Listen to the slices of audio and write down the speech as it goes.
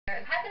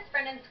this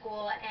friend in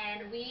school,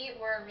 and we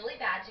were really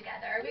bad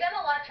together. We got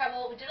in a lot of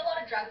trouble. We did a lot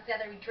of drugs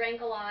together. We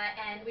drank a lot,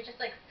 and we just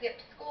like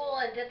skipped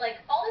school and did like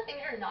all the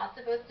things you're not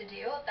supposed to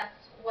do. That's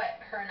what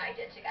her and I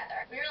did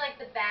together. We were like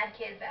the bad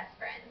kid best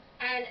friends.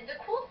 And the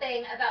cool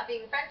thing about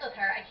being friends with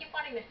her, I keep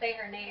wanting to say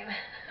her name.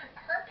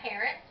 Her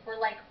parents were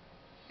like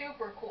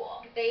super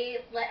cool.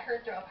 They let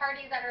her throw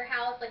parties at her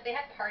house. Like, they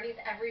had parties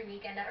every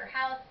weekend at her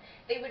house.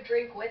 They would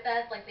drink with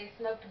us. Like, they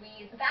smoked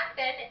weed. Back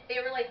then, they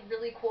were like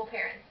really cool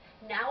parents.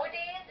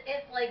 Nowadays,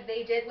 if like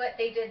they did what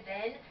they did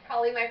then,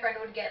 probably my friend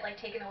would get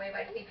like taken away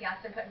by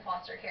CPS and put in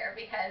foster care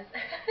because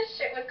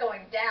shit was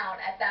going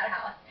down at that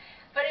house.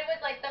 But it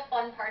was like the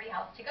fun party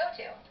house to go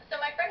to.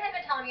 So my friend had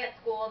been telling me at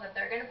school that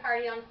they're going to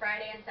party on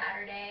Friday and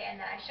Saturday and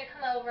that I should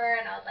come over,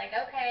 and I was like,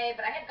 okay,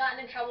 but I had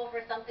gotten in trouble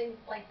for something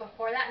like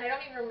before that, and I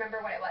don't even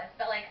remember what it was,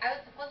 but like I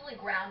was supposedly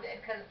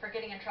grounded for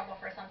getting in trouble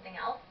for something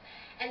else,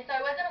 and so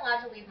I wasn't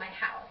allowed to leave my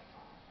house.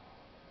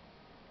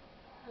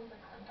 Sounds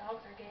like some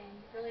dogs are getting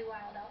really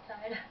wild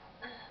outside.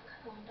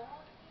 Come on,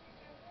 dog.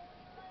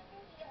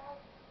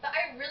 But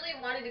I really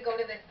wanted to go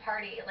to this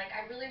party. Like,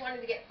 I really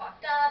wanted to get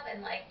fucked up and,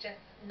 like, just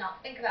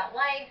not think about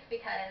life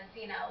because,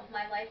 you know,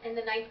 my life in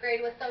the 9th grade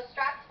was so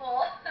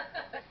stressful.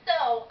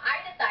 So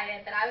I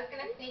decided that I was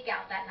going to sneak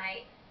out that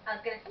night. I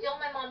was going to steal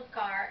my mom's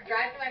car,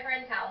 drive to my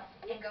friend's house,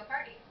 and go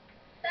party.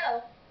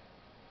 So,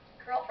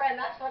 girlfriend,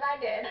 that's what I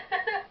did.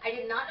 I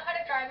did not know how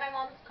to drive my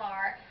mom's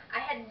car. I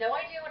had no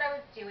idea what I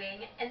was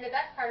doing. And the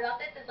best part about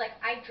this is, like,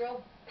 I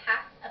drove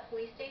past a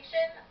police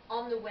station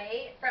on the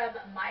way from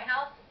my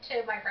house to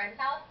my friend's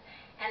house,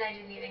 and I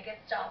didn't even get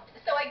stopped.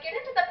 So I get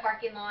into the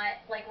parking lot,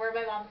 like where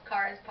my mom's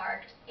car is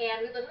parked, and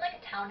we live in like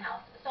a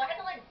townhouse. So I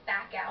had to like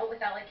back out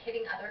without like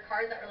hitting other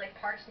cars that were like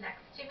parked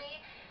next to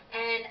me.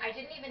 And I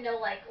didn't even know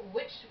like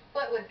which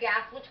foot was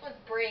gas, which was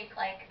brake.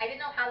 Like, I didn't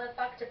know how the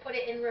fuck to put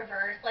it in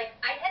reverse. Like,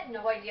 I had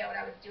no idea what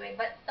I was doing,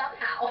 but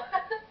somehow,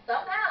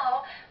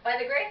 by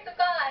the grace of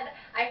God,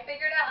 I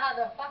figured out how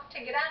the fuck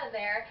to get out of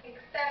there,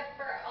 except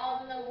for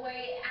on the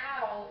way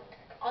out.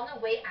 On the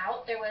way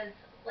out, there was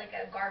like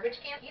a garbage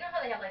can. You know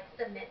how they have like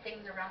cement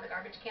things around the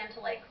garbage can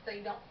to like, so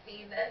you don't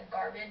see the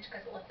garbage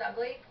because it looks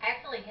ugly? I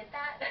accidentally hit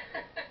that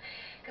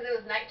because it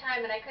was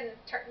nighttime and I couldn't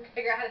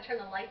figure out how to turn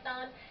the lights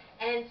on.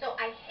 And so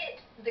I hit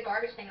the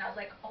garbage thing and I was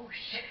like, oh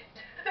shit,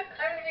 I'm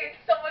gonna be in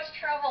so much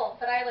trouble.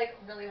 But I like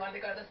really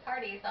wanted to go to this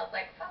party, so I was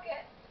like, fuck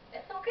it,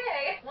 it's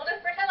okay. We'll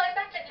just pretend like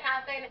that didn't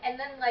happen. And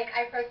then like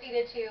I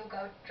proceeded to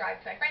go drive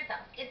to my friend's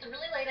house. It's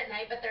really late at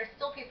night, but there's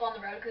still people on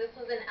the road because this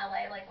was in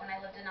LA, like when I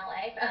lived in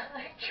LA. I'm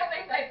like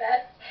trying my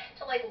best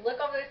to like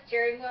look over the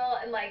steering wheel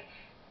and like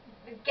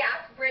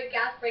gas brake.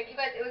 You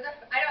guys, it was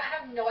I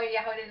have no idea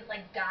how I didn't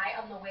like die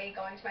on the way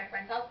going to my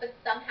friend's house, but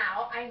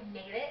somehow I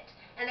made it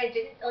and I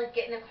didn't like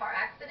get in a car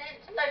accident.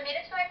 So I made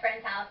it to my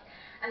friend's house.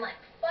 I'm like,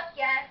 fuck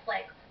yes,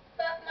 like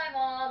fuck my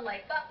mom,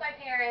 like fuck my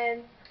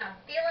parents. I'm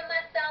feeling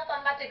myself.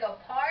 I'm about to go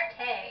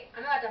party.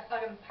 I'm about to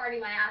fucking party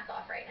my ass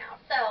off right now.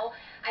 So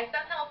I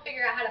somehow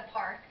figure out how to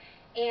park,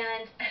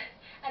 and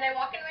and I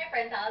walk into my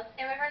friend's house,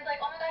 and my friend's like,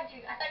 oh my god,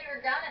 I thought you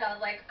were grounded. I was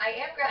like, I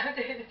am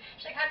grounded.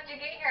 She's like, how did you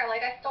get here? I'm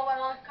like, I stole my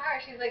mom's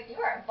car. She's like, you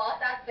are a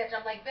boss-ass bitch.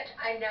 I'm like, bitch,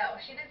 I know.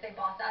 She didn't say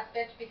boss-ass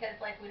bitch because,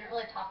 like, we didn't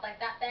really talk like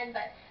that then,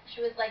 but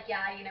she was like,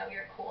 yeah, you know,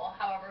 you're cool.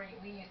 However,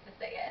 we used to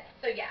say it.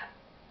 So, yeah,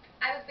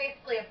 I was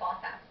basically a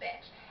boss-ass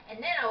bitch. And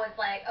then I was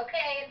like,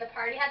 okay, the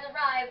party has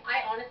arrived.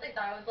 I honestly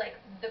thought I was like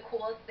the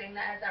coolest thing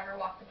that has ever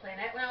walked the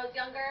planet when I was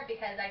younger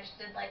because I just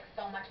did like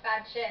so much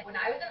bad shit. When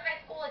I was in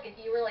high school, like if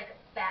you were like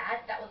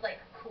bad, that was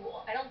like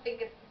cool. I don't think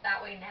it's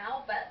that way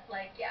now, but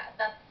like yeah,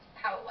 that's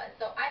how it was.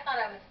 So I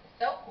thought I was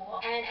so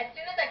cool. And as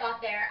soon as I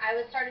got there, I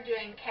started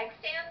doing keg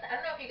stands. I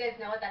don't know if you guys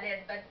know what that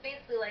is, but it's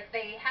basically like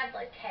they had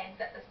like kegs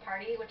at this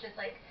party, which is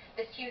like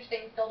this huge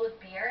thing filled with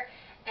beer,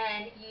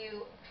 and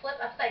you flip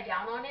upside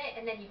down on it,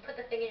 and then you put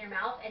the thing in your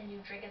mouth, and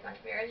you drink as much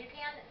beer as you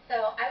can.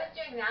 So I was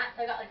doing that,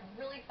 so I got like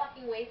really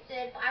fucking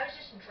wasted. I was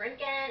just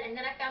drinking, and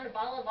then I found a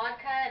bottle of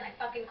vodka, and I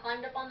fucking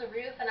climbed up on the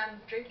roof, and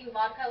I'm drinking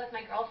vodka with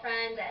my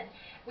girlfriend, and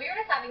we were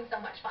just having so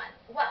much fun.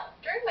 Well,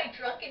 during my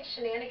drunken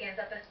shenanigans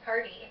at this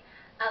party,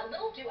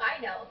 little do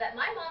I know that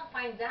my mom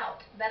finds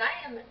out that I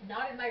am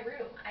not in my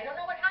room. I don't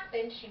know what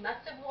happened. She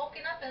must have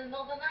woken up in the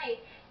middle of the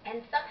night and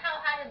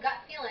somehow had a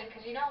gut feeling,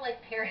 because you know, like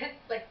parents,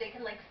 like they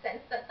can like sense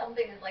that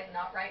something is like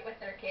not right with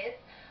their kids.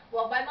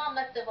 Well, my mom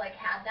must have like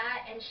had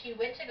that, and she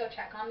went to go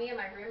check on me in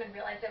my room and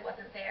realized it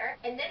wasn't there,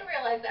 and then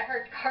realized that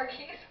her car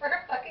keys were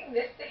fucking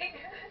missing.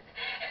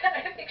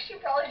 And I think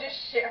she probably just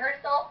shit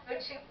herself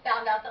when she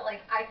found out that like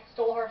I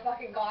stole her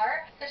fucking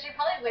car. So she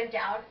probably went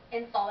down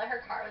and saw that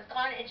her car was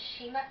gone, and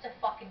she must have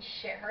fucking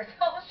shit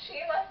herself. She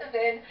must have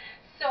been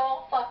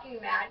so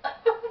fucking mad.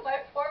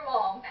 My poor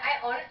mom.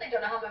 I honestly don't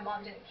know how my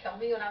mom didn't kill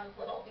me when I was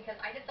little, because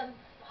I did some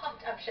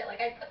fucked up shit.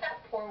 Like, I put that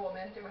poor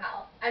woman through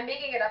hell. I'm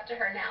making it up to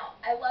her now.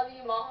 I love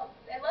you, Mom.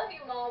 I love you,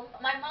 Mom.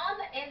 My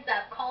mom ends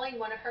up calling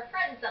one of her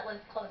friends that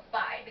lives close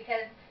by,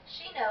 because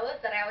she knows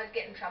that I always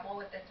get in trouble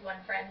with this one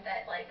friend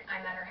that, like,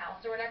 I'm at her house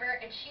or whatever,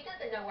 and she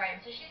doesn't know where I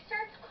am. So she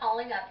starts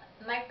calling up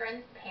my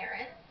friend's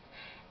parents,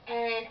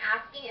 and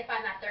asking if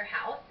I'm at their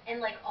house, and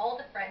like all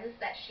the friends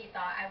that she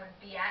thought I would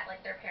be at,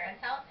 like their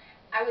parents' house,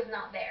 I was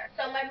not there.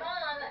 So my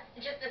mom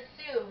just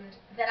assumed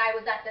that I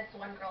was at this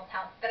one girl's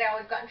house that I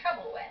always got in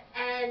trouble with.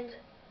 And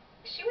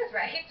she was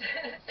right.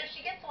 So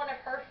she gets one of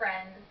her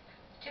friends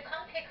to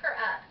come pick her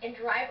up and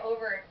drive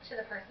over to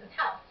the person's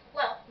house.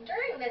 Well,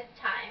 during this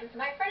time,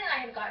 my friend and I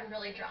had gotten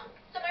really drunk.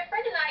 So my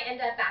friend and I end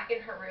up back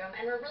in her room,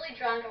 and we're really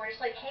drunk, and we're just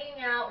like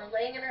hanging out, we're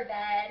laying in her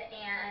bed,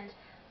 and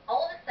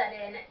all of a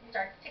sudden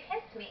starts to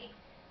kiss me.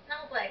 And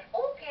I was like,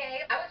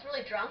 okay. I was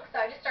really drunk,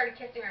 so I just started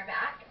kissing her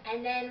back,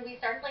 and then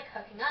we started like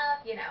hooking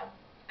up, you know.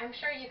 I'm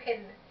sure you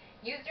can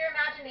use your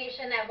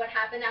imagination at what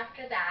happened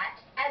after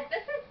that. As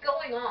this is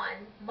going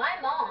on, my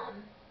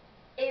mom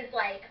is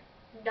like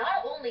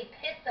not only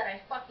pissed that I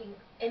fucking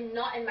am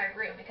not in my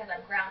room because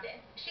I'm grounded,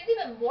 she's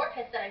even more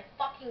pissed that I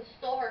fucking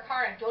stole her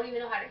car and don't even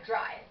know how to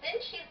drive.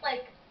 Then she's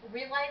like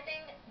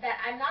realizing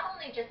that I'm not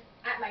only just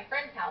at my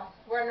friend's house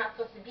where I'm not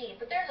supposed to be,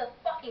 but there's a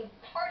fucking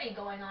party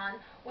going on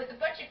with a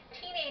bunch of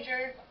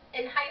teenagers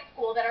in high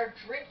school that are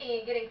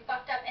drinking and getting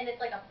fucked up, and it's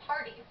like a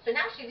party. So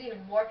now she's even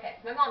more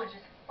pissed. My mom is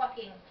just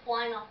fucking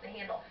flying off the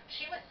handle.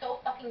 She was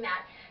so fucking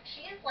mad.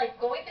 She's like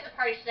going through the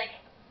party, she's like,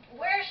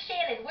 where's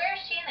Shannon?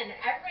 Where's Shannon? And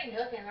everybody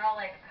knows me, and they're all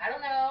like, I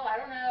don't know,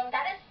 I don't know.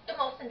 That is the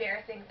most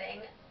embarrassing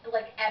thing,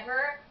 like,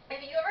 ever. If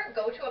you ever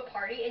go to a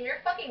party and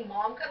your fucking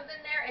mom comes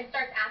in there and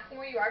starts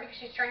asking where you are because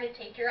she's trying to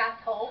take your ass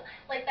home,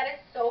 like, that is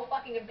so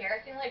fucking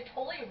embarrassing. Like,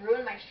 totally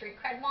ruined my street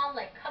cred, mom.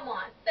 Like, come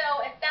on.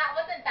 So, if that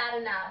wasn't bad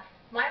enough,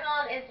 my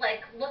mom is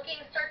like looking,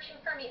 searching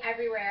for me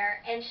everywhere,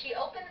 and she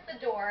opens the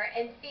door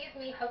and sees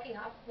me hooking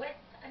up with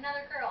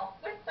another girl,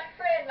 with my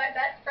friend, my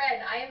best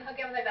friend. I am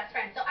hooking up with my best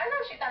friend. So I don't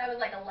know if she thought I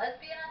was like a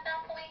lesbian at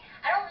that point.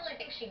 I don't really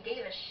think she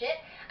gave a shit.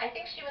 I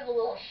think she was a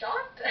little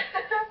shocked,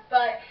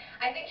 but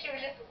I think she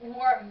was just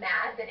more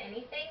mad than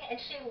anything, and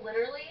she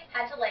literally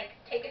had to like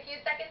take a few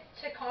seconds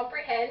to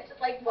comprehend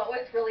like what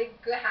was really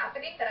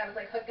happening, that I was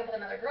like hooking up with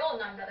another girl and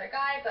not another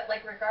guy. But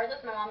like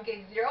regardless, my mom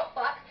gave zero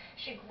fucks.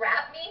 She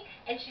grabbed me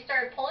and she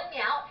started pulling me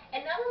out,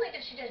 and not only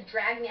did she just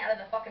drag me out of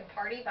the fucking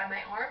party by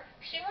my arm,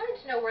 she wanted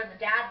to know where the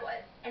dad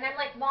was. And I'm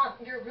like, Mom,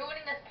 you're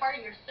ruining this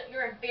party.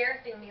 You're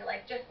embarrassing me.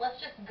 Like, let's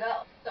just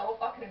go. So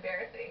fucking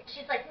embarrassing.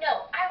 She's like,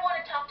 no, I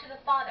want to talk to the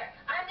father.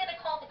 I'm gonna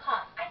call the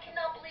cops. I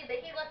cannot believe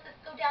that he lets us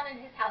go down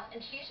in his house. And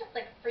she's just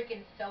like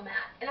freaking so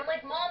mad. And I'm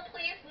like, Mom,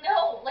 please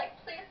no. Like,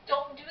 please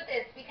don't do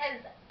this,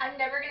 because I'm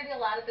never gonna be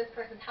allowed at this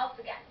person's house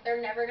again.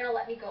 They're never gonna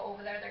let me go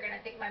over there. They're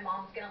gonna think my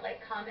mom's gonna like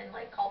come and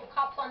like call the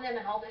cops on them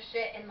and all this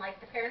shit. And like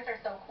the parents are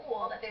so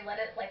cool that they let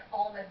it, like,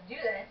 all of us do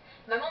this.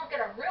 My mom's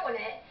gonna ruin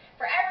it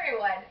for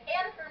everyone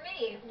and for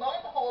me. Lo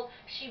and behold,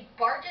 she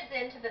barges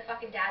into the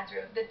fucking dad's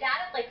room. The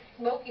dad is like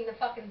smoking the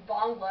fucking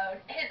bong load.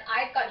 His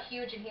eyes got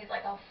huge and he's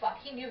like, oh fuck,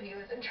 he knew he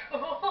was in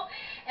trouble.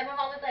 And my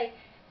mom was like,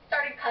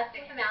 started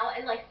cussing him out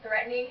and like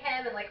threatening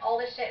him and like all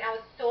this shit, and I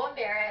was so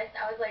embarrassed.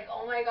 I was like,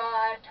 oh my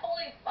god,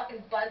 totally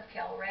fucking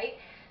buzzkill, right?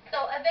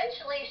 So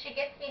eventually she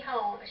gets me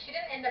home. She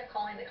didn't end up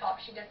calling the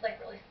cops. She just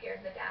like really scared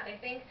the dad, I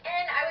think.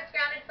 And I was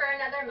grounded for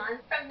another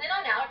month. From then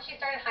on out, she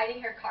started hiding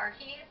her car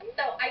keys.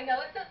 So I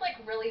know this is like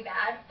really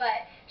bad,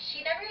 but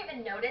she never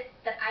even noticed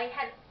that I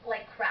had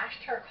like crashed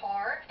her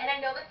car. And I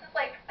know this is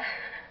like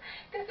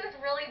this is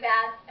really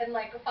bad and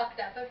like fucked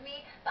up of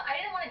me, but I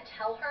didn't want to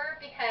tell her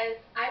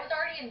because I was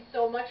already in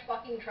so much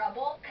fucking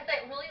trouble, because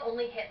I really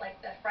only hit like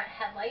the front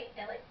headlight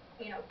and like,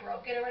 you know,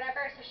 broke it or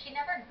whatever. So she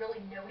never really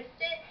noticed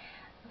it.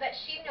 But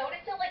she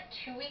noticed it like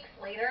 2 weeks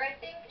later, I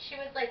think. She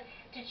was like,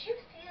 did you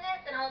see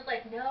this? And I was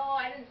like, no,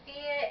 I didn't see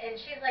it. And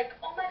she's like,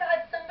 oh my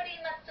god, somebody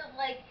must have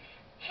like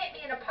hit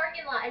me in a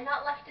parking lot and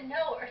not left a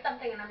note or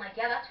something. And I'm like,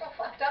 yeah, that's real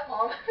fucked up,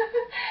 Mom.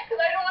 Because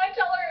I don't want to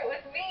tell her it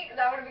was me,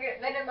 because I would have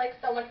been in like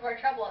so much more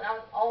trouble, and I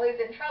was always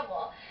in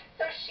trouble.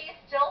 So she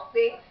still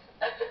thinks,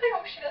 I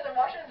hope she doesn't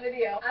watch this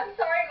video. I'm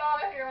sorry,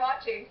 Mom, if you're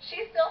watching.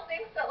 She still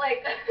thinks that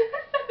like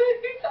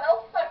somebody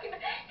else fucking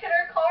hit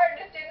her car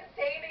and just didn't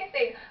say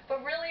anything.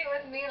 But really it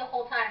was me the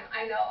whole time.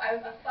 I know,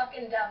 I'm a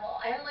fucking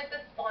devil. I am like the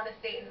spawn of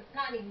Satan.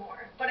 Not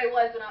anymore, but I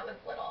was when I was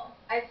little.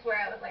 I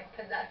swear I was like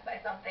possessed by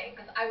something,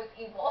 because I was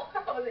evil.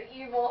 I was an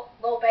evil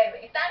little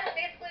baby. That is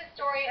basically the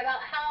story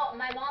about how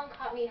my mom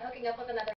caught me hooking up with another